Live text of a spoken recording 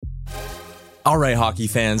All right, hockey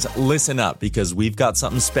fans, listen up because we've got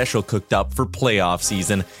something special cooked up for playoff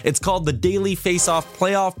season. It's called the Daily Face-Off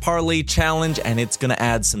Playoff Parlay Challenge, and it's going to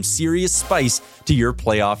add some serious spice to your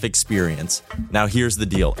playoff experience. Now, here's the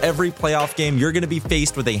deal. Every playoff game, you're going to be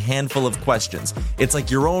faced with a handful of questions. It's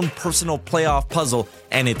like your own personal playoff puzzle,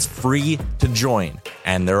 and it's free to join.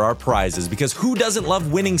 And there are prizes, because who doesn't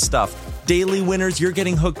love winning stuff? Daily winners, you're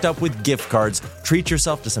getting hooked up with gift cards. Treat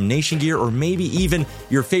yourself to some Nation gear or maybe even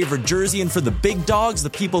your favorite jersey. And for the big dogs, the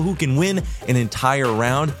people who can win an entire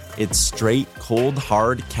round, it's straight, cold,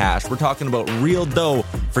 hard cash. We're talking about real dough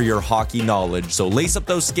for your hockey knowledge. So lace up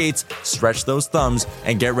those skates, stretch those thumbs,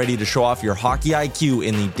 and get ready to show off your hockey IQ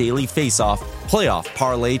in the Daily Face-Off Playoff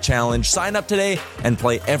Parlay Challenge. Sign up today and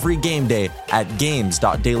play every game day at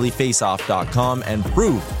games.dailyfaceoff.com and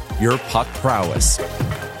prove your puck prowess.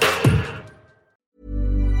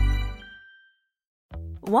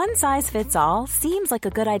 One size fits all seems like a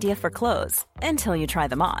good idea for clothes until you try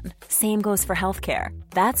them on. Same goes for healthcare.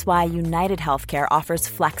 That's why United Healthcare offers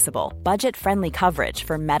flexible, budget-friendly coverage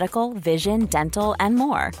for medical, vision, dental, and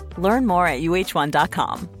more. Learn more at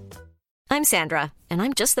uh1.com. I'm Sandra, and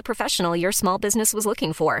I'm just the professional your small business was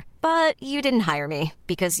looking for. But you didn't hire me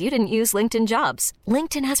because you didn't use LinkedIn Jobs.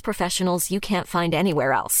 LinkedIn has professionals you can't find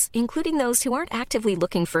anywhere else, including those who aren't actively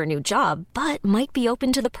looking for a new job, but might be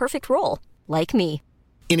open to the perfect role, like me.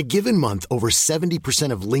 In a given month, over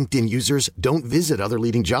 70% of LinkedIn users don't visit other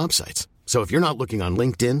leading job sites. So if you're not looking on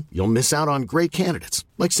LinkedIn, you'll miss out on great candidates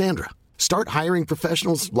like Sandra. Start hiring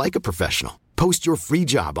professionals like a professional. Post your free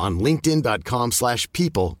job on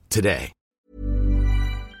linkedin.com/people today.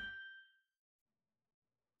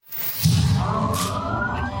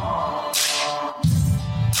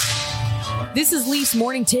 This is Leafs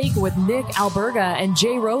Morning Take with Nick Alberga and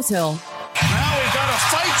Jay Rosehill. Now we've got a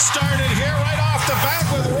fight started here right off the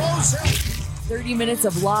bat with Rosehill. 30 minutes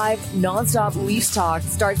of live, nonstop Leafs talk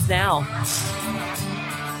starts now.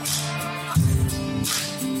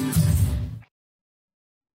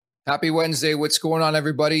 Happy Wednesday. What's going on,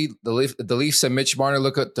 everybody? The Leafs and Mitch Marner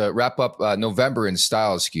look at the wrap up November in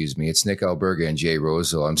style, excuse me. It's Nick Alberga and Jay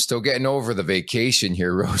Rosehill. I'm still getting over the vacation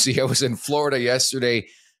here, Rosie. I was in Florida yesterday,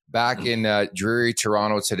 back in dreary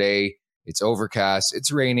Toronto today. It's overcast.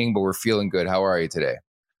 It's raining, but we're feeling good. How are you today?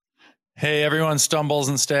 Hey, everyone stumbles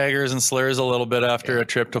and staggers and slurs a little bit after a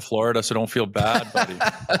trip to Florida, so don't feel bad, buddy.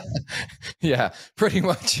 Yeah, pretty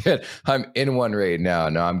much it. I'm in one right now.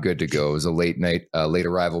 No, I'm good to go. It was a late night, late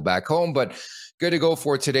arrival back home, but good to go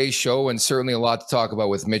for today's show, and certainly a lot to talk about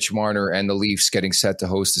with Mitch Marner and the Leafs getting set to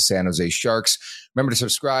host the San Jose Sharks. Remember to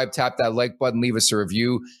subscribe, tap that like button, leave us a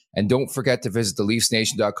review, and don't forget to visit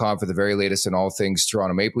theleafsnation.com for the very latest in all things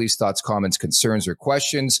Toronto Maple Leafs. Thoughts, comments, concerns, or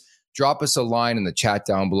questions. Drop us a line in the chat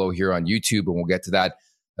down below here on YouTube, and we'll get to that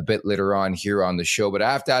a bit later on here on the show. But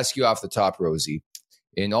I have to ask you off the top, Rosie,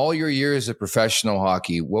 in all your years of professional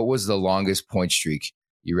hockey, what was the longest point streak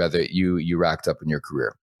you racked up in your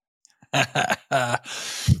career?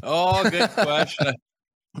 Oh, good question.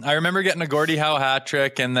 I remember getting a Gordie Howe hat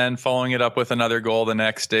trick and then following it up with another goal the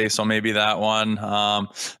next day. So maybe that one.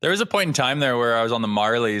 There was a point in time there where I was on the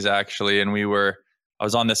Marlies actually, and I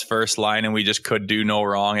was on this first line and we just could do no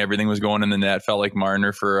wrong. Everything was going in the net. Felt like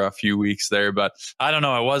Marner for a few weeks there, but I don't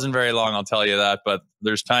know. It wasn't very long, I'll tell you that. But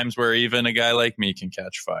there's times where even a guy like me can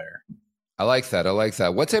catch fire. I like that.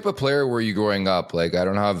 What type of player were you growing up? Like, I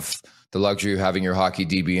don't have the luxury of having your hockey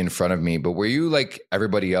DB in front of me, but were you like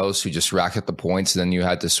everybody else who just racked up the points and then you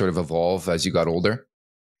had to sort of evolve as you got older?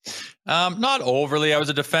 Not overly. I was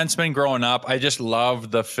a defenseman growing up. I just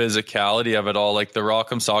loved the physicality of it all. Like the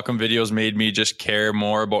Rock'em Sock'em videos made me just care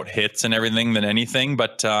more about hits and everything than anything,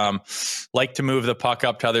 but like to move the puck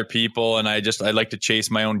up to other people. And I like to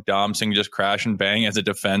chase my own dumps and just crash and bang as a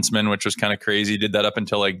defenseman, which was kind of crazy. Did that up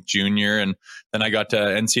until like junior. And then I got to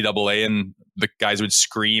NCAA and the guys would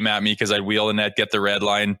scream at me because I'd wheel the net, get the red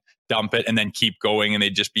line, dump it, and then keep going, and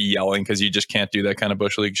they'd just be yelling because you just can't do that kind of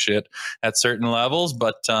bush league shit at certain levels.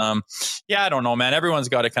 But yeah, I don't know, man. Everyone's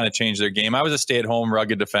got to kind of change their game. I was a stay-at-home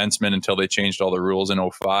rugged defenseman until they changed all the rules in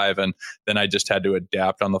 2005, and then I just had to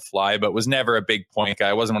adapt on the fly, but was never a big point guy.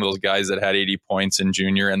 I wasn't one of those guys that had 80 points in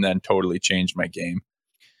junior and then totally changed my game.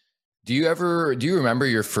 Do you remember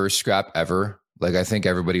your first scrap ever? Like, I think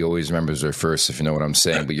everybody always remembers their first, if you know what I'm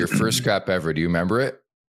saying, but your first scrap ever, do you remember it?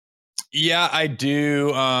 Yeah, I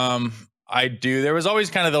do. I do. There was always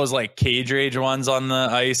kind of those like cage rage ones on the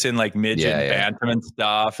ice in like midget and bantam and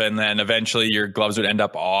stuff. And then eventually your gloves would end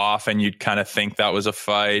up off and you'd kind of think that was a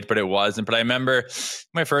fight, but it wasn't. But I remember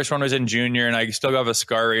my first one was in junior and I still have a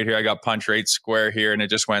scar right here. I got punched right square here and it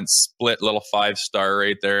just went split little 5-star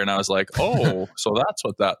right there. And I was like, oh, so that's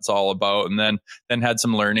what that's all about. And then had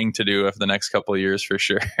some learning to do for the next couple of years for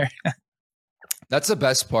sure. That's the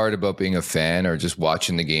best part about being a fan or just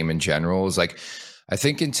watching the game in general is like, I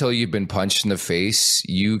think until you've been punched in the face,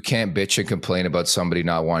 you can't bitch and complain about somebody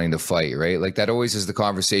not wanting to fight, right? Like that always is the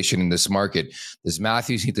conversation in this market. Does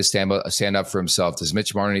Matthews need to stand up for himself? Does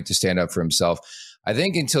Mitch Marner need to stand up for himself? I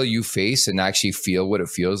think until you face and actually feel what it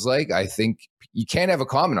feels like, I think you can't have a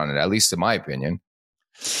comment on it, at least in my opinion.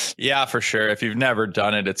 Yeah, for sure. If you've never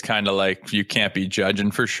done it, it's kind of like you can't be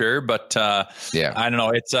judging for sure. But I don't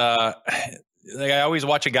know. It's like I always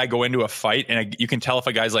watch a guy go into a fight and you can tell if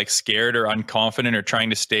a guy's like scared or unconfident or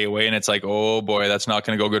trying to stay away. And it's like, oh boy, that's not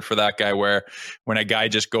going to go good for that guy. Where when a guy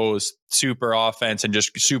just goes super offense and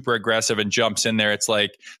just super aggressive and jumps in there, it's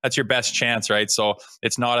like, that's your best chance, right? So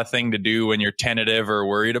it's not a thing to do when you're tentative or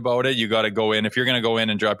worried about it. You got to go in. If you're going to go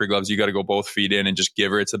in and drop your gloves, you got to go both feet in and just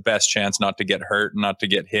give her. It's the best chance not to get hurt, not to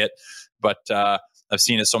get hit. But I've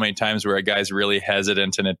seen it so many times where a guy's really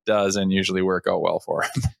hesitant and it doesn't usually work out well for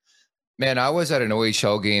him. Man, I was at an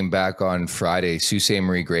OHL game back on Friday, Sault Ste.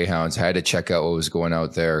 Marie Greyhounds. I had to check out what was going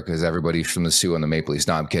out there because everybody from the Sioux and the Maple Leafs.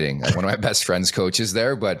 No, I'm kidding. One of my best friends coaches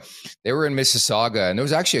there, but they were in Mississauga and there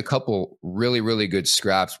was actually a couple really, really good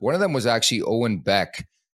scraps. One of them was actually Owen Beck,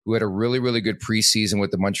 who had a really, really good preseason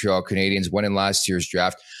with the Montreal Canadiens, went in last year's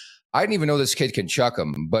draft. I didn't even know this kid can chuck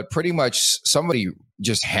him, but pretty much somebody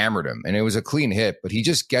just hammered him and it was a clean hit, but he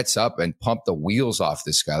just gets up and pumped the wheels off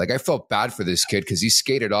this guy. Like I felt bad for this kid because he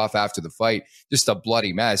skated off after the fight, just a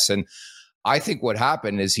bloody mess. And I think what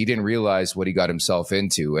happened is he didn't realize what he got himself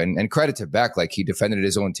into and credit to Beck, like he defended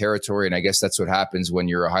his own territory. And I guess that's what happens when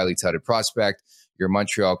you're a highly touted prospect, you're a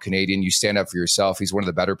Montreal Canadian, you stand up for yourself. He's one of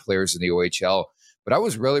the better players in the OHL, but I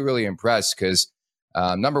was really, really impressed because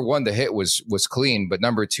number one, the hit was clean, but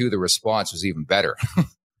number two, the response was even better.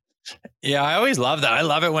 Yeah, I always love that. I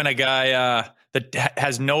love it when a guy that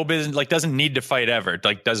has no business, like doesn't need to fight ever,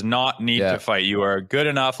 like does not need to fight. You are good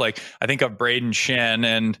enough. Like I think of Braden Shen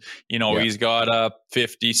and, he's got a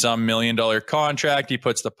 $50-some million contract. He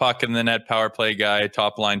puts the puck in the net, power play guy,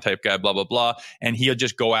 top line type guy, blah, blah, blah. And he'll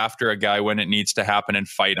just go after a guy when it needs to happen and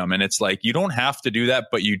fight him. And it's like, you don't have to do that,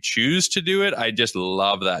 but you choose to do it. I just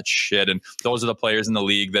love that shit. And those are the players in the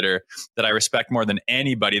league that I respect more than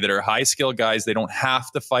anybody, that are high skill guys. They don't have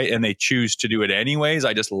to fight and they choose to do it anyways.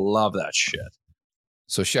 I just love that shit.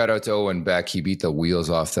 So shout out to Owen Beck. He beat the wheels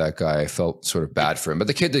off that guy. I felt sort of bad for him. But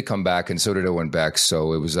the kid did come back, and so did Owen Beck.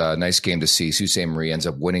 So it was a nice game to see. Sault Ste. Marie ends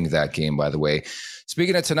up winning that game, by the way.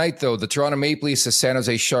 Speaking of tonight, though, the Toronto Maple Leafs, the San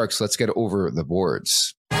Jose Sharks. Let's get over the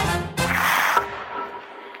boards.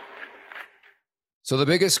 So the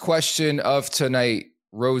biggest question of tonight,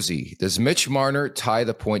 Rosie, does Mitch Marner tie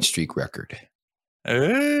the point streak record?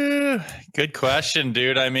 Good question,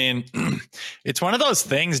 dude. I mean, it's one of those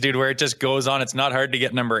things, dude, where it just goes on. It's not hard to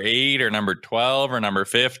get number 8 or number 12 or number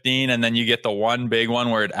 15. And then you get the one big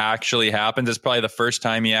one where it actually happens. It's probably the first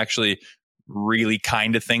time he actually really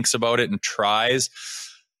kind of thinks about it and tries.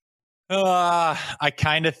 I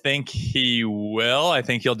kind of think he will. I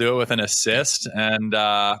think he'll do it with an assist. And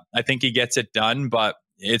I think he gets it done. But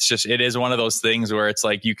it is one of those things where it's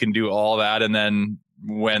like you can do all that and then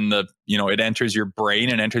when it enters your brain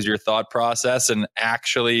and enters your thought process and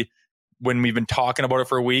actually when we've been talking about it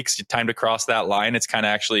for weeks, time to cross that line, it's kind of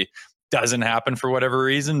actually doesn't happen for whatever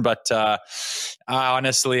reason. But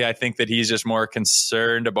honestly, I think that he's just more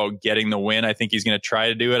concerned about getting the win. I think he's going to try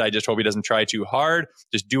to do it. I just hope he doesn't try too hard.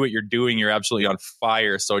 Just do what you're doing. You're absolutely on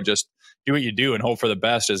fire. So just do what you do and hope for the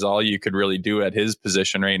best is all you could really do at his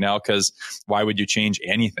position right now. Because why would you change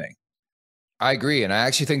anything? I agree. And I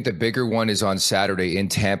actually think the bigger one is on Saturday in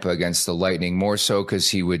Tampa against the Lightning, more so because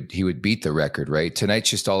he would beat the record, right?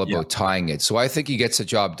 Tonight's just all about tying it. So I think he gets the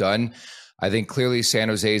job done. I think clearly San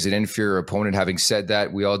Jose is an inferior opponent. Having said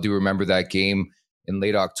that, we all do remember that game in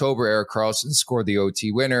late October. Erik Karlsson scored the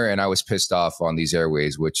OT winner, and I was pissed off on these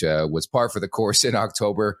airways, which was par for the course in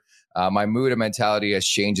October. My mood and mentality has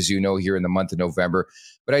changed, as you know, here in the month of November.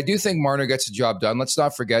 But I do think Marner gets the job done. Let's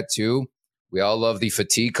not forget, too, we all love the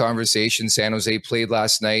fatigue conversation. San Jose played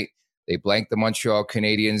last night. They blanked the Montreal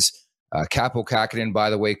Canadiens. Kaapo Kähkönen, by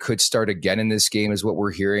the way, could start again in this game is what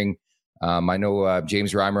we're hearing. I know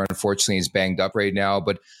James Reimer, unfortunately, is banged up right now.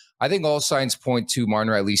 But I think all signs point to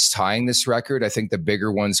Marner at least tying this record. I think the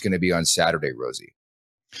bigger one's going to be on Saturday, Rosie.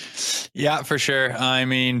 Yeah, for sure. I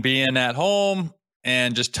mean, being at home,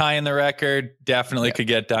 and just tying the record definitely could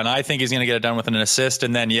get done. I think he's going to get it done with an assist,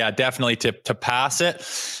 and then definitely to pass it.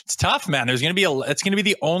 It's tough, man. It's going to be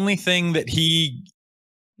the only thing that he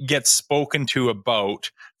gets spoken to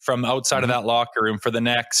about from outside of that locker room for the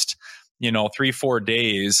next 3-4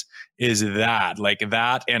 days is that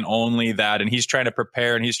and only that. And he's trying to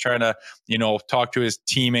prepare, and he's trying to, talk to his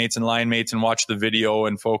teammates and line mates and watch the video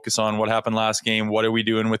and focus on what happened last game. What are we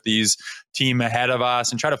doing with these team ahead of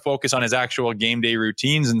us, and try to focus on his actual game day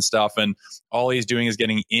routines and stuff. And all he's doing is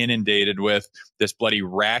getting inundated with this bloody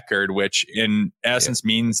record, which in essence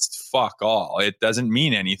means fuck all. It doesn't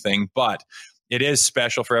mean anything, but it is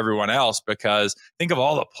special for everyone else, because think of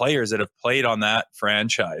all the players that have played on that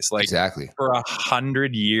franchise, for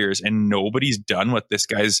 100 years, and nobody's done what this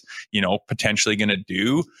guy's, potentially going to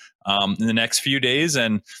do in the next few days.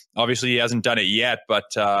 And obviously he hasn't done it yet, but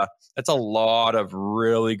that's a lot of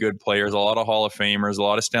really good players, a lot of Hall of Famers, a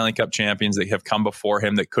lot of Stanley Cup champions that have come before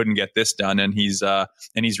him that couldn't get this done. And he's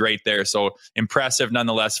right there. So impressive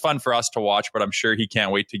nonetheless, fun for us to watch, but I'm sure he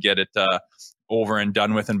can't wait to get it over and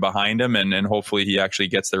done with and behind him, and hopefully he actually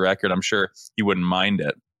gets the record. I'm sure he wouldn't mind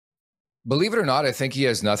it. Believe it or not, I think he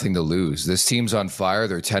has nothing to lose. This team's on fire.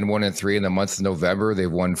 They're 10-1-3 in the month of November. They've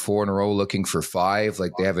won 4 in a row, looking for 5.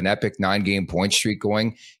 They have an epic 9-game point streak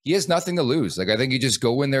going. He has nothing to lose. I think you just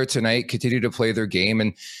go in there tonight, continue to play their game.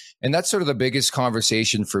 And that's sort of the biggest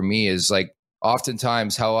conversation for me is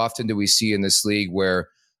oftentimes, how often do we see in this league where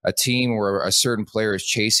a team or a certain player is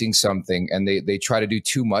chasing something and they try to do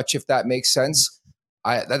too much, if that makes sense?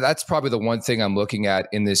 That's probably the one thing I'm looking at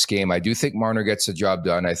in this game. I do think Marner gets the job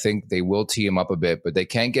done. I think they will tee him up a bit, but they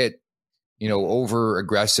can't get, over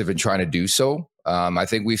aggressive in trying to do so. I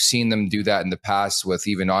think we've seen them do that in the past with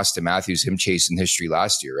even Austin Matthews, him chasing history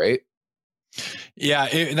last year, right?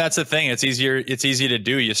 Yeah, that's the thing. It's easy to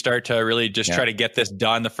do. You start to really just try to get this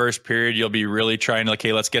done. The first period, you'll be really trying to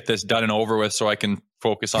hey, let's get this done and over with so I can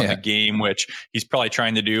focus on the game, which he's probably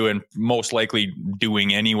trying to do and most likely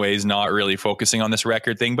doing anyways, not really focusing on this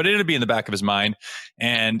record thing, but it'll be in the back of his mind.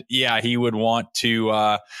 And he would want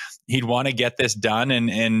to, he'd want to get this done.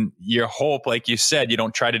 And your hope, like you said, you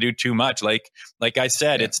don't try to do too much. Like I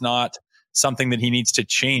said, it's not something that he needs to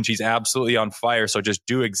change. He's absolutely on fire. So just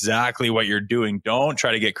do exactly what you're doing. Don't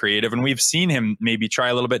try to get creative. And we've seen him maybe try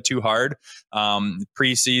a little bit too hard,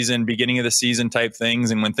 preseason, beginning of the season type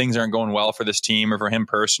things. And when things aren't going well for this team or for him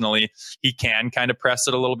personally, he can kind of press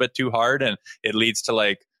it a little bit too hard. And it leads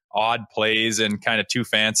to odd plays and kind of too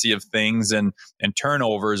fancy of things and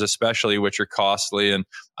turnovers, especially, which are costly. And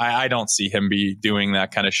I don't see him be doing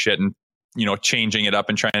that kind of shit and changing it up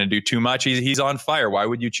and trying to do too much. He's on fire. Why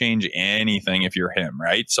would you change anything if you're him,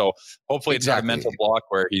 right? So hopefully it's not a mental block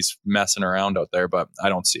where he's messing around out there, but I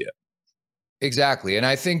don't see it. Exactly. And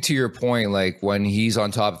I think to your point, when he's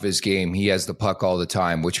on top of his game, he has the puck all the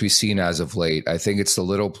time, which we've seen as of late. I think it's the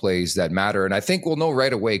little plays that matter. And I think we'll know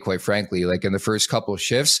right away, quite frankly, in the first couple of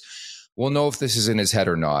shifts, we'll know if this is in his head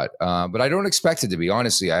or not. But I don't expect it to be,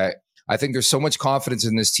 honestly. I think there's so much confidence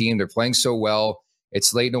in this team. They're playing so well.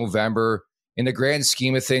 It's late November. In the grand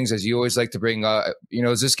scheme of things, as you always like to bring up,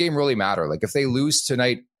 does this game really matter? If they lose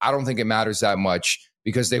tonight, I don't think it matters that much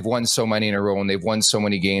because they've won so many in a row and they've won so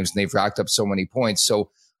many games and they've racked up so many points. So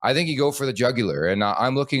I think you go for the jugular. And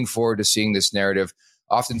I'm looking forward to seeing this narrative.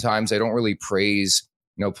 Oftentimes, I don't really praise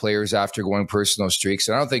players after going personal streaks.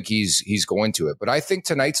 And I don't think he's going to it. But I think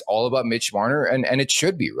tonight's all about Mitch Marner, and it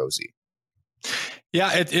should be, Rosie.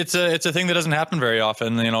 Yeah, it's a thing that doesn't happen very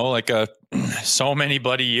often, so many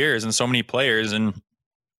bloody years and so many players, and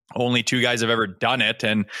only 2 guys have ever done it.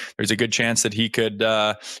 And there's a good chance that he could,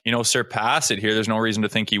 surpass it here. There's no reason to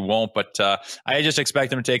think he won't, but I just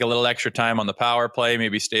expect him to take a little extra time on the power play,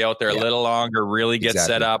 maybe stay out there a little longer, really get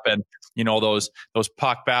set up. And, those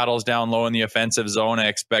puck battles down low in the offensive zone, I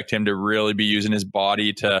expect him to really be using his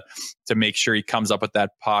body to make sure he comes up with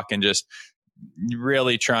that puck and just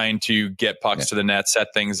really trying to get pucks to the net, set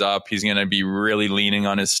things up. He's going to be really leaning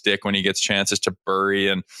on his stick when he gets chances to bury.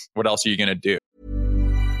 And what else are you going to do?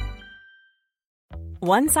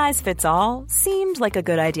 One size fits all seemed like a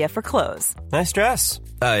good idea for clothes. Nice dress.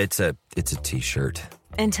 It's a t-shirt.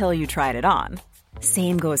 Until you tried it on.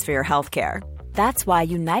 Same goes for your healthcare. That's why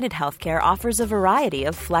United Healthcare offers a variety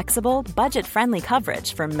of flexible, budget-friendly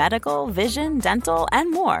coverage for medical, vision, dental, and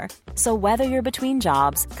more. So whether you're between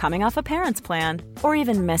jobs, coming off a parent's plan, or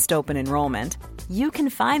even missed open enrollment, you can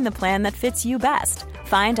find the plan that fits you best.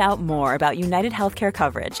 Find out more about United Healthcare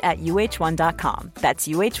coverage at UH1.com. That's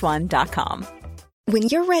UH1.com. When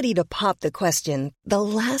you're ready to pop the question, the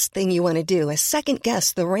last thing you want to do is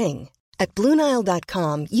second-guess the ring. At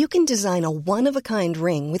BlueNile.com, you can design a one-of-a-kind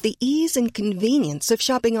ring with the ease and convenience of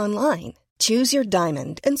shopping online. Choose your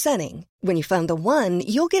diamond and setting. When you find the one,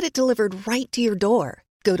 you'll get it delivered right to your door.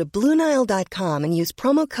 Go to BlueNile.com and use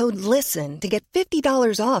promo code LISTEN to get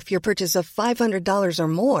 $50 off your purchase of $500 or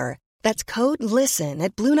more. That's code LISTEN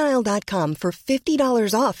at BlueNile.com for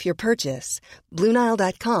 $50 off your purchase.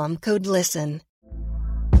 BlueNile.com, code LISTEN.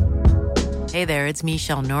 Hey there, it's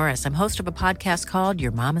Michelle Norris. I'm host of a podcast called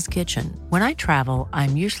Your Mama's Kitchen. When I travel,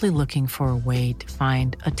 I'm usually looking for a way to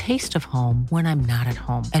find a taste of home when I'm not at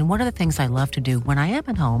home. And one of the things I love to do when I am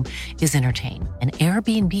at home is entertain. And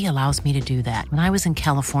Airbnb allows me to do that. When I was in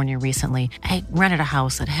California recently, I rented a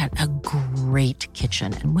house that had a great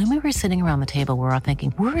kitchen. And when we were sitting around the table, we were all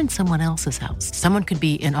thinking, we're in someone else's house. Someone could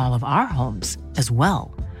be in all of our homes as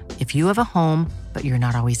well. If you have a home, but you're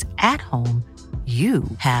not always at home, you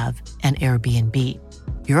have an Airbnb.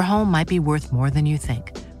 Your home might be worth more than you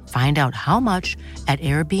think. Find out how much at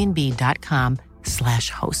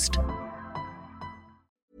airbnb.com/host.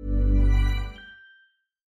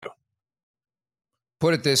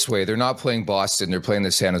 Put it this way, they're not playing Boston, they're playing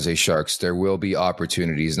the San Jose Sharks. There will be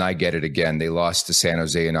opportunities, and I get it again. They lost to San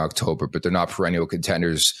Jose in October, but they're not perennial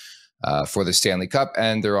contenders for the Stanley Cup,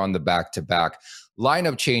 and they're on the back-to-back.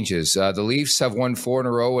 Lineup changes. The Leafs have won 4 in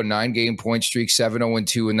a row, a 9-game point streak,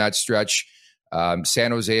 7-0-2 in that stretch.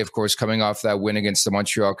 San Jose, of course, coming off that win against the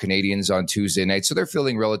Montreal Canadiens on Tuesday night, so they're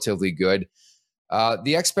feeling relatively good.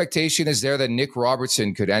 The expectation is there that Nick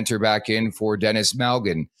Robertson could enter back in for Dennis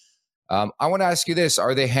Malgin. I want to ask you this.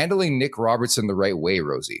 Are they handling Nick Robertson the right way,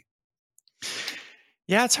 Rosie?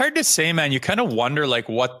 Yeah, it's hard to say, man. You kind of wonder like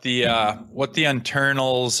what the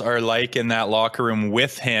internals are like in that locker room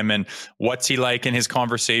with him, and what's he like in his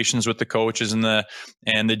conversations with the coaches and the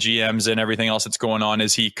GMs and everything else that's going on.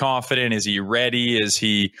 Is he confident? Is he ready? Is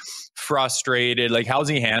he frustrated? Like, how's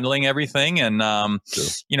he handling everything? And sure.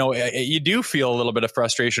 You do feel a little bit of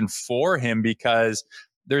frustration for him, because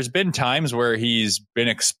there's been times where he's been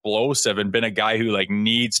explosive and been a guy who like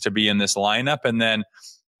needs to be in this lineup, and then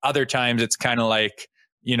other times it's kind of like,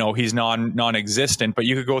 he's non-existent, but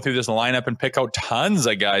you could go through this lineup and pick out tons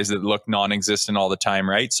of guys that look non-existent all the time,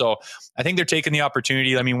 right? So I think they're taking the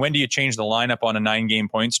opportunity. I mean, when do you change the lineup on a 9-game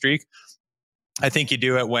point streak? I think you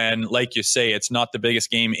do it when, like you say, it's not the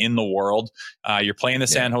biggest game in the world. You're playing the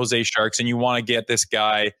San Jose Sharks, and you want to get this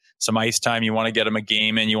guy some ice time. You want to get him a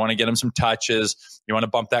game in. You want to get him some touches. You want to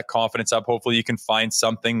bump that confidence up. Hopefully you can find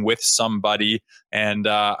something with somebody. And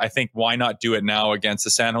I think why not do it now against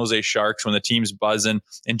the San Jose Sharks when the team's buzzing?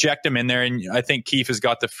 Inject him in there. And I think Keefe has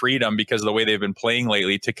got the freedom, because of the way they've been playing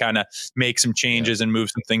lately, to kind of make some changes and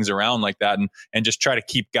move some things around like that, and just try to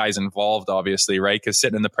keep guys involved, obviously, right? Because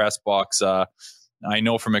sitting in the press box, I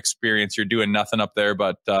know from experience, you're doing nothing up there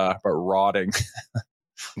but rotting.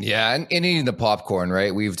 Yeah, and eating the popcorn,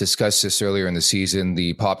 right? We've discussed this earlier in the season.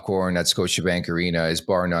 The popcorn at Scotiabank Arena is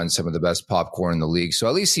bar none some of the best popcorn in the league. So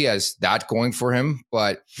at least he has that going for him.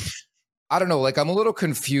 But I don't know, like, I'm a little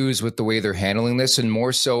confused with the way they're handling this, and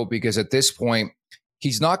more so because at this point,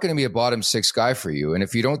 he's not going to be a bottom 6 guy for you. And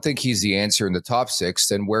if you don't think he's the answer in the top 6,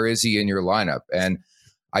 then where is he in your lineup? And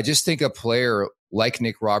I just think a player like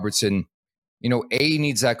Nick Robertson,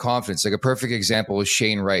 needs that confidence. Like, a perfect example is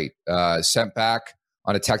Shane Wright, sent back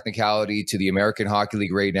on a technicality to the American Hockey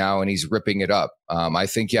League right now, and he's ripping it up. I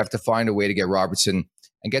think you have to find a way to get Robertson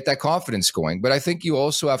and get that confidence going. But I think you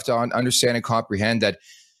also have to understand and comprehend that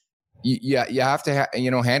you have to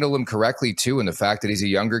handle him correctly too, and the fact that he's a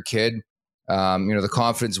younger kid. The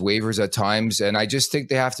confidence wavers at times, and I just think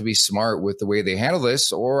they have to be smart with the way they handle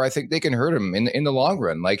this, or I think they can hurt him in the long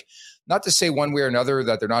run. Like, not to say one way or another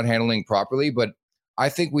that they're not handling properly, but I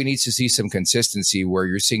think we need to see some consistency where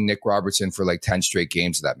you're seeing Nick Robertson for like 10 straight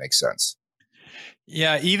games, if that makes sense.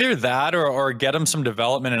 Yeah, either that or get him some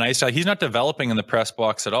development in ice. He's not developing in the press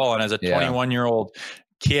box at all. And as a 21-year-old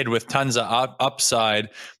kid with tons of upside,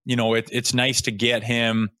 it's nice to get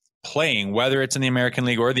him playing, whether it's in the American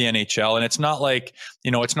League or the NHL. And it's not like,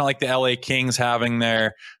 it's not like the LA Kings having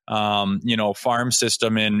their, farm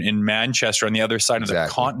system in Manchester on the other side of the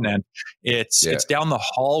continent. It's down the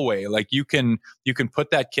hallway. Like, you can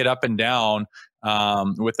put that kid up and down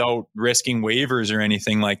without risking waivers or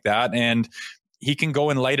anything like that. And he can go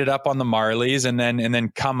and light it up on the Marlies and then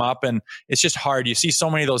come up, and it's just hard. You see so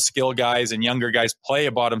many of those skill guys and younger guys play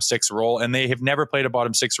a bottom 6 role, and they have never played a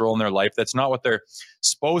bottom 6 role in their life. That's not what they're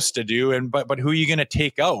supposed to do. And but who are you going to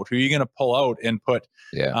take out? Who are you going to pull out and put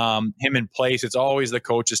him in place? It's always the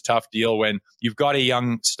coach's tough deal when you've got a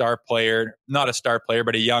young star player, not a star player,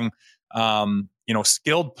 but a young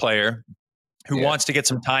skilled player who wants to get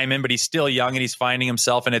some time in, but he's still young and he's finding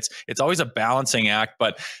himself. And it's always a balancing act,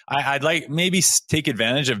 but I'd like maybe take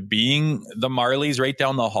advantage of being the Marlies right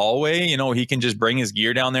down the hallway. He can just bring his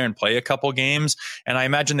gear down there and play a couple games. And I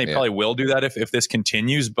imagine they probably will do that if this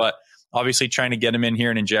continues, but obviously trying to get him in here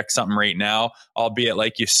and inject something right now, albeit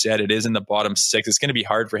like you said, it is in the bottom six. It's going to be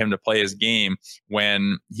hard for him to play his game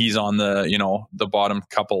when he's on the bottom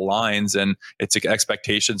couple lines, and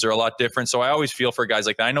expectations are a lot different. So I always feel for guys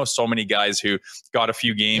like that. I know so many guys who got a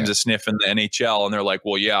few games a sniff in the NHL and they're like,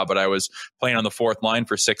 well, yeah, but I was playing on the fourth line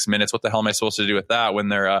for 6 minutes. What the hell am I supposed to do with that when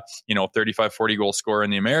they're a 35, 40 goal scorer in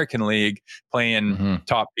the American League playing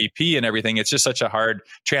top PP and everything? It's just such a hard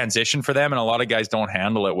transition for them. And a lot of guys don't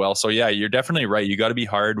handle it well. So yeah, you're definitely right. You got to be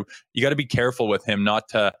hard. You got to be careful with him, not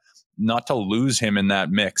to lose him in that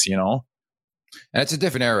mix, And it's a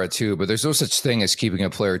different era too, but there's no such thing as keeping a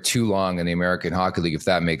player too long in the American Hockey League, if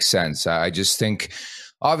that makes sense. I just think,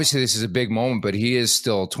 obviously this is a big moment, but he is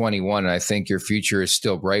still 21. And I think your future is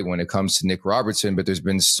still bright when it comes to Nick Robertson. But there's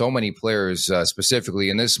been so many players, specifically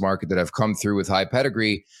in this market, that have come through with high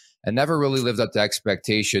pedigree and never really lived up to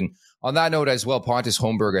expectation. On that note as well, Pontus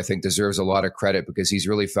Holmberg, I think, deserves a lot of credit because he's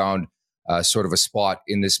really found sort of a spot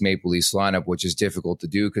in this Maple Leafs lineup, which is difficult to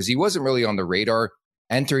do because he wasn't really on the radar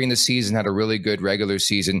entering the season, had a really good regular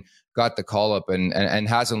season, got the call up and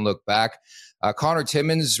hasn't looked back. Connor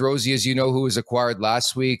Timmins, Rosie, as you know, who was acquired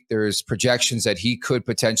last week, there's projections that he could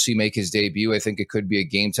potentially make his debut. I think it could be a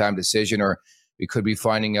game time decision, or we could be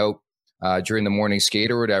finding out during the morning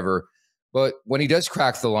skate or whatever. But when he does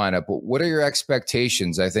crack the lineup, what are your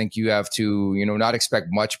expectations? I think you have to, not expect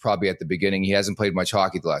much probably at the beginning. He hasn't played much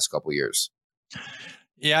hockey the last couple of years.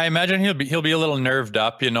 Yeah, I imagine he'll be a little nerved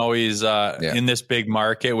up. He's in this big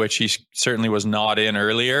market, which he certainly was not in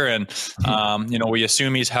earlier. And we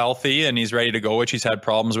assume he's healthy and he's ready to go, which he's had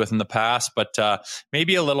problems with in the past. But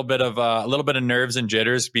maybe a little bit of nerves and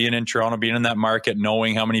jitters being in Toronto, being in that market,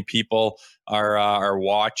 knowing how many people are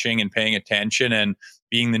watching and paying attention, and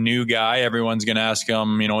being the new guy. Everyone's going to ask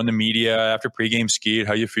him, in the media after pregame skate,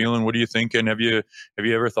 how you feeling? What are you thinking? Have you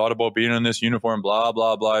ever thought about being in this uniform? Blah,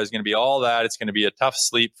 blah, blah. It's going to be all that. It's going to be a tough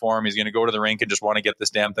sleep for him. He's going to go to the rink and just want to get this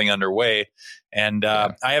damn thing underway. And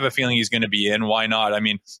I have a feeling he's going to be in. Why not? I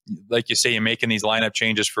mean, like you say, you're making these lineup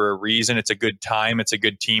changes for a reason. It's a good time. It's a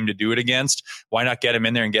good team to do it against. Why not get him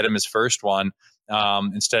in there and get him his first one?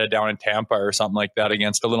 Instead of down in Tampa or something like that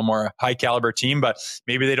against a little more high caliber team, but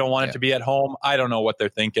maybe they don't want it to be at home. I don't know what they're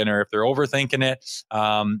thinking, or if they're overthinking it.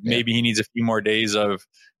 Maybe he needs a few more days of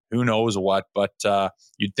who knows what, but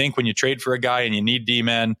you'd think when you trade for a guy and you need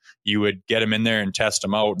D-men, you would get him in there and test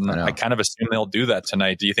him out. And I kind of assume they'll do that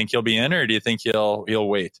tonight. Do you think he'll be in, or do you think he'll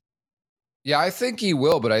wait? Yeah, I think he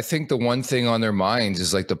will, but I think the one thing on their minds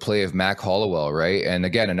is like the play of Mac Hollowell, right? And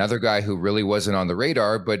again, another guy who really wasn't on the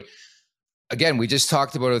radar, but again, we just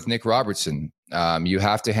talked about it with Nick Robertson. You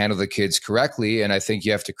have to handle the kids correctly, and I think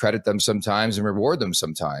you have to credit them sometimes and reward them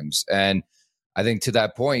sometimes. And I think to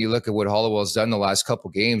that point, you look at what Hollowell's done the last couple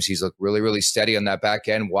games. He's looked really, really steady on that back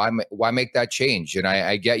end. Why make that change? And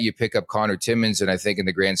I get you pick up Connor Timmins, and I think in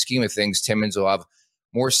the grand scheme of things, Timmins will have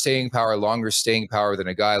more staying power, longer staying power than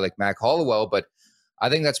a guy like Mac Hollowell. But I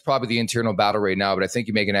think that's probably the internal battle right now, but I think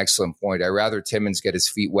you make an excellent point. I'd rather Timmins get his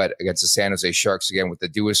feet wet against the San Jose Sharks, again, with the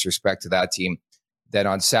due respect to that team, than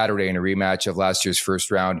on Saturday in a rematch of last year's first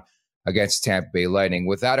round against Tampa Bay Lightning.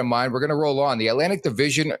 With that in mind, we're going to roll on. The Atlantic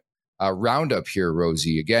Division roundup here,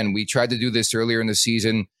 Rosie. Again, we tried to do this earlier in the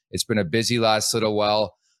season. It's been a busy last little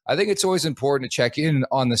while. I think it's always important to check in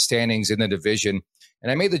on the standings in the division.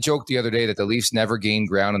 And I made the joke the other day that the Leafs never gained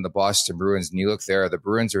ground on the Boston Bruins. And you look there, the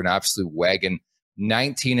Bruins are an absolute wagon.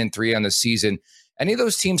 19-3 on the season. Any of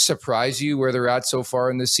those teams surprise you where they're at so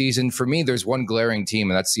far in this season? For me, there's one glaring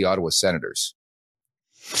team, and that's the Ottawa Senators.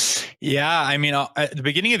 Yeah, I mean, at the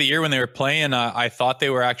beginning of the year when they were playing, I thought they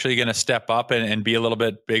were actually going to step up and be a little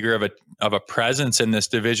bit bigger of a presence in this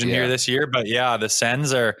division here this year. But yeah, the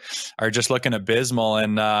Sens are just looking abysmal.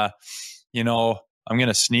 And I'm going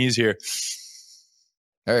to sneeze here.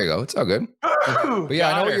 There you go. It's all good. But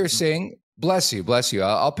yeah, I know what you're saying. Bless you.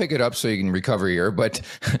 I'll pick it up so you can recover here. But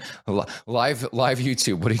live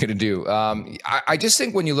YouTube, what are you going to do? I just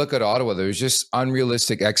think when you look at Ottawa, there's just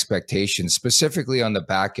unrealistic expectations, specifically on the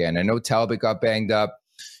back end. I know Talbot got banged up.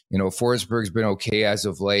 Forsberg's been okay as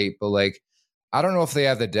of late, but I don't know if they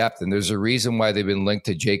have the depth. And there's a reason why they've been linked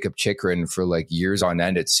to Jacob Chychrun for years on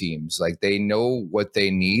end, it seems. They know what they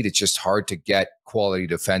need. It's just hard to get quality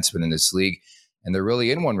defensemen in this league. And they're really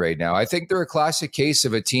in one right now. I think they're a classic case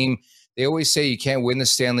of a team. They always say you can't win the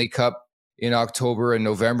Stanley Cup in October and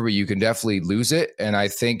November, but you can definitely lose it. And I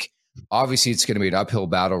think obviously it's going to be an uphill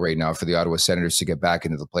battle right now for the Ottawa Senators to get back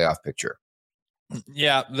into the playoff picture.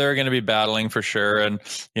 Yeah, they're going to be battling for sure. And,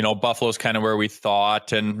 Buffalo's kind of where we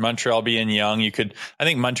thought, and Montreal being young, I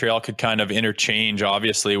think Montreal could kind of interchange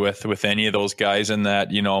obviously with any of those guys in that,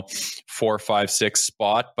 4, 5, 6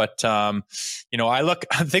 spot. But,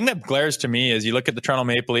 the thing that glares to me is you look at the Toronto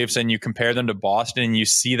Maple Leafs and you compare them to Boston and you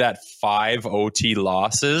see that 5 OT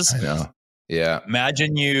losses. I know. Yeah.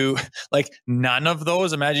 Imagine none of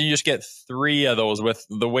those. Imagine you just get 3 of those with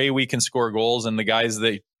the way we can score goals and the guys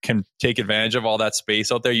that can take advantage of all that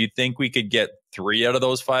space out there. You'd think we could get 3 out of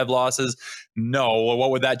those 5 losses. No.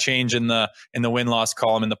 What would that change in the win-loss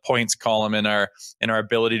column, in the points column, in our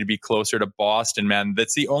ability to be closer to Boston, man?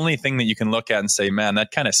 That's the only thing that you can look at and say, man,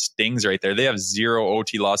 that kind of stings right there. They have 0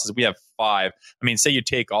 OT losses. We have 5. I mean, say you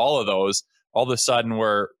take all of those, all of a sudden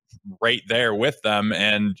we're right there with them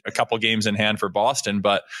and a couple games in hand for Boston.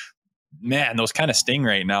 But man, those kind of sting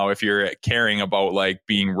right now if you're caring about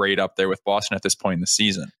being right up there with Boston at this point in the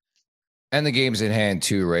season. And the game's in hand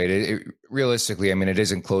too, right? Realistically, I mean, it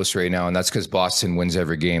isn't close right now, and that's because Boston wins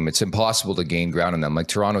every game. It's impossible to gain ground on them.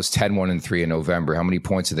 Toronto's 10-1-3 in November. How many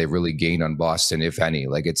points have they really gained on Boston, if any?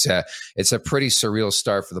 It's a pretty surreal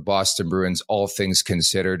start for the Boston Bruins, all things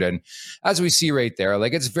considered. And as we see right there,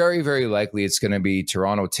 it's very, very likely it's going to be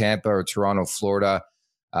Toronto, Tampa, or Toronto, Florida.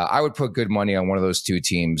 I would put good money on one of those 2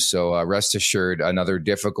 teams. So rest assured, another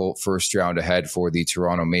difficult first round ahead for the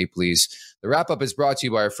Toronto Maple Leafs. The wrap-up is brought to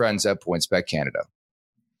you by our friends at PointsBet Canada.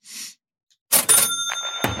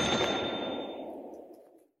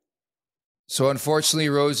 So unfortunately,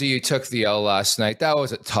 Rosie, you took the L last night. That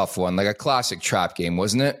was a tough one, a classic trap game,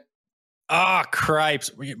 wasn't it? Cripes.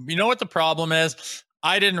 You know what the problem is?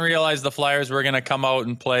 I didn't realize the Flyers were going to come out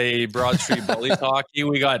and play Broad Street Bullies hockey.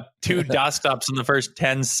 We got 2 dust-ups in the first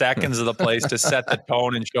 10 seconds of the place to set the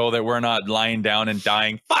tone and show that we're not lying down and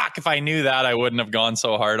dying. Fuck, if I knew that, I wouldn't have gone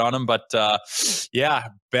so hard on them. But,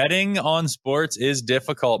 betting on sports is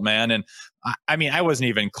difficult, man. And, I mean, I wasn't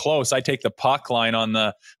even close. I take the puck line on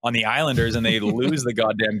the Islanders, and they lose the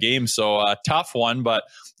goddamn game. So, tough one. But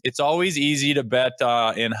it's always easy to bet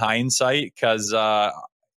in hindsight because,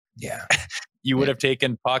 you would have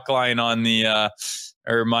taken puck line on the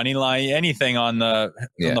or money line, anything on the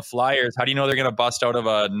Flyers. How do you know they're going to bust out of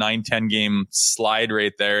a 9-10 game slide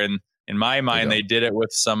right there? And in my mind, they did it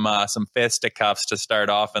with some fisticuffs to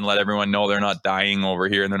start off and let everyone know they're not dying over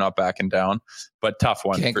here and they're not backing down. But tough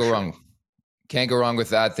one. Can't go wrong. Can't go wrong with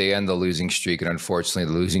that. They end the losing streak, and unfortunately,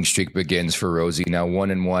 the losing streak begins for Rosie. Now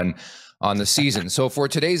 1-1 on the season. So for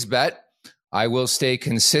today's bet, I will stay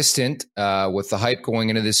consistent with the hype going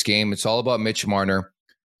into this game. It's all about Mitch Marner.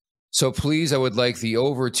 So please, I would like the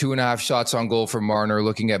over 2.5 shots on goal for Marner,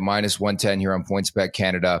 looking at -110 here on PointsBet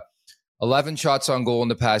Canada. 11 shots on goal in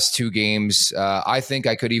the past 2 games. I think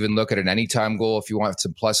I could even look at an anytime goal if you want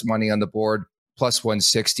some plus money on the board,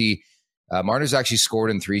 +160. Marner's actually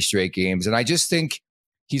scored in 3 straight games. And I just think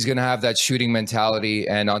he's going to have that shooting mentality.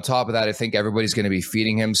 And on top of that, I think everybody's going to be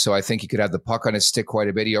feeding him. So I think he could have the puck on his stick quite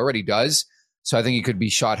a bit. He already does. So I think he could be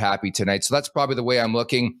shot happy tonight. So that's probably the way I'm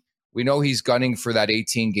looking. We know he's gunning for that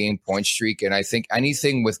 18-game point streak. And I think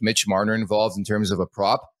anything with Mitch Marner involved in terms of a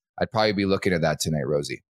prop, I'd probably be looking at that tonight,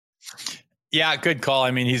 Rosie. Yeah, good call.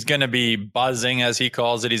 I mean, he's going to be buzzing, as he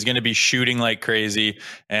calls it. He's going to be shooting like crazy.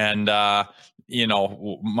 And,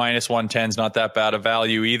 -110 is not that bad of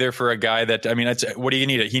value either for a guy that, I mean, what do you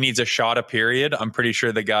need? He needs a shot a period. I'm pretty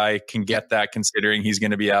sure the guy can get that, considering he's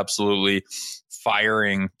going to be absolutely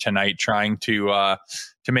firing tonight, trying to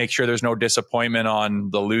make sure there's no disappointment on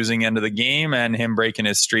the losing end of the game and him breaking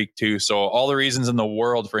his streak too. So all the reasons in the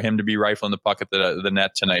world for him to be rifling the puck at the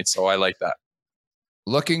net tonight. So I like that.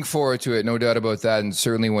 Looking forward to it, no doubt about that. And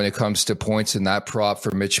certainly when it comes to points in that prop for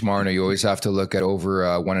Mitch Marner, you always have to look at over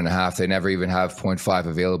 1.5. They never even have 0.5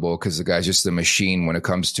 available because the guy's just a machine when it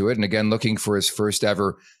comes to it. And again, looking for his first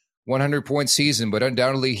ever 100-point season, but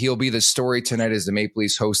undoubtedly he'll be the story tonight as the Maple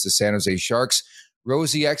Leafs host the San Jose Sharks.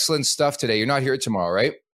 Rosie, excellent stuff today. You're not here tomorrow,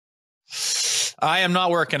 right? I am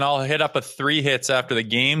not working. I'll hit up a 3 hits after the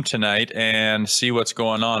game tonight and see what's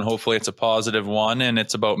going on. Hopefully it's a positive one and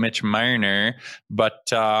it's about Mitch Marner. But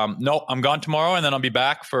no, I'm gone tomorrow and then I'll be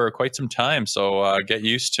back for quite some time. So get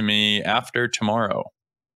used to me after tomorrow.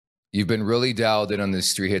 You've been really dialed in on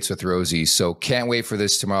this 3 hits with Rosie. So can't wait for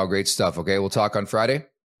this tomorrow. Great stuff. Okay, we'll talk on Friday.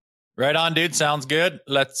 Right on, dude. Sounds good.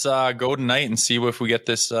 Let's go tonight and see if we get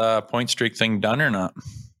this point streak thing done or not.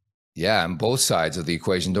 Yeah, on both sides of the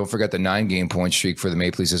equation. Don't forget the 9-game point streak for the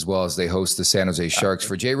Maple Leafs as well as they host the San Jose Sharks.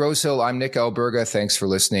 For Jay Rosehill, I'm Nick Alberga. Thanks for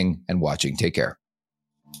listening and watching. Take care.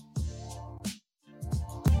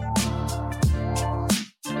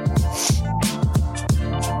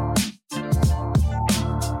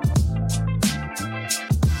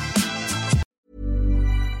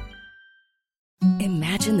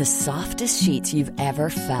 the softest sheets you've ever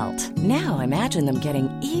felt. Now imagine them getting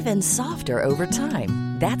even softer over time.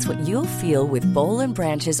 That's what you'll feel with Boll &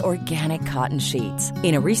 Branch's organic cotton sheets.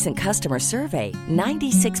 In a recent customer survey,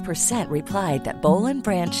 96% replied that Boll &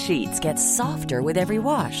 Branch sheets get softer with every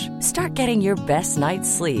wash. Start getting your best night's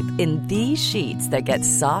sleep in these sheets that get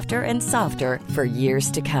softer and softer for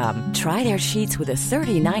years to come. Try their sheets with a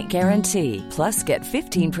 30-night guarantee. Plus, get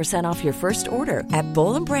 15% off your first order at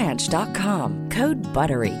bollandbranch.com. Code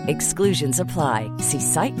BUTTERY. Exclusions apply. See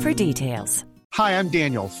site for details. Hi, I'm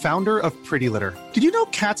Daniel, founder of Pretty Litter. Did you know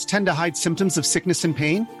cats tend to hide symptoms of sickness and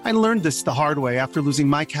pain? I learned this the hard way after losing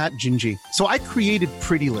my cat, Gingy. So I created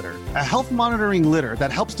Pretty Litter, a health monitoring litter that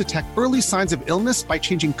helps detect early signs of illness by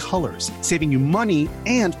changing colors, saving you money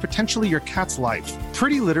and potentially your cat's life.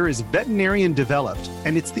 Pretty Litter is veterinarian developed,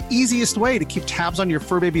 and it's the easiest way to keep tabs on your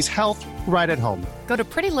fur baby's health right at home. Go to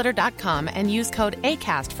prettylitter.com and use code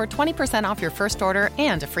ACAST for 20% off your first order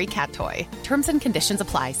and a free cat toy. Terms and conditions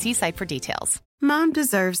apply. See site for details. Mom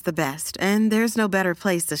deserves the best, and there's no better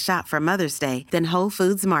place to shop for Mother's Day than Whole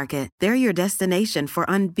Foods Market. They're your destination for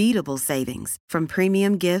unbeatable savings, from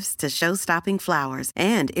premium gifts to show-stopping flowers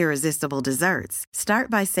and irresistible desserts. Start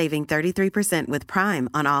by saving 33% with Prime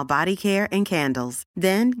on all body care and candles.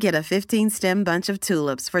 Then get a 15-stem bunch of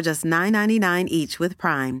tulips for just $9.99 each with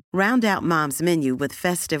Prime. Round out Mom's menu with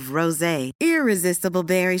festive rosé, irresistible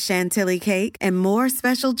berry chantilly cake, and more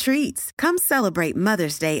special treats. Come celebrate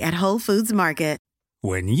Mother's Day at Whole Foods Market.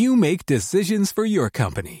 When you make decisions for your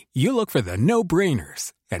company, you look for the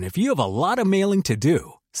no-brainers. And if you have a lot of mailing to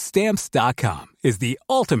do, Stamps.com is the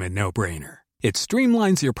ultimate no-brainer. It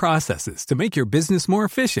streamlines your processes to make your business more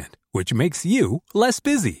efficient, which makes you less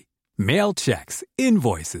busy. Mail checks,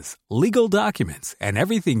 invoices, legal documents, and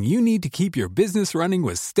everything you need to keep your business running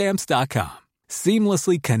with Stamps.com.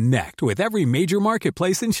 Seamlessly connect with every major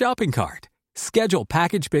marketplace and shopping cart. Schedule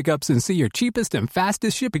package pickups and see your cheapest and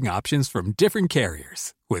fastest shipping options from different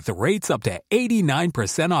carriers, with rates up to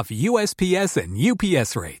 89% off USPS and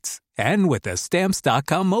UPS rates. And with the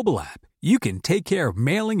Stamps.com mobile app, you can take care of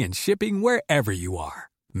mailing and shipping wherever you are.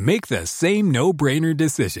 Make the same no-brainer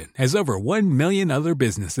decision as over 1 million other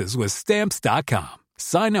businesses with Stamps.com.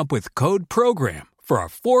 Sign up with code PROGRAM for a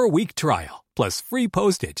 4-week trial, plus free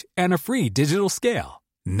postage and a free digital scale.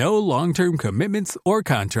 No long-term commitments or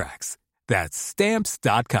contracts. That's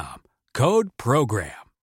Stamps.com. Code PROGRAM.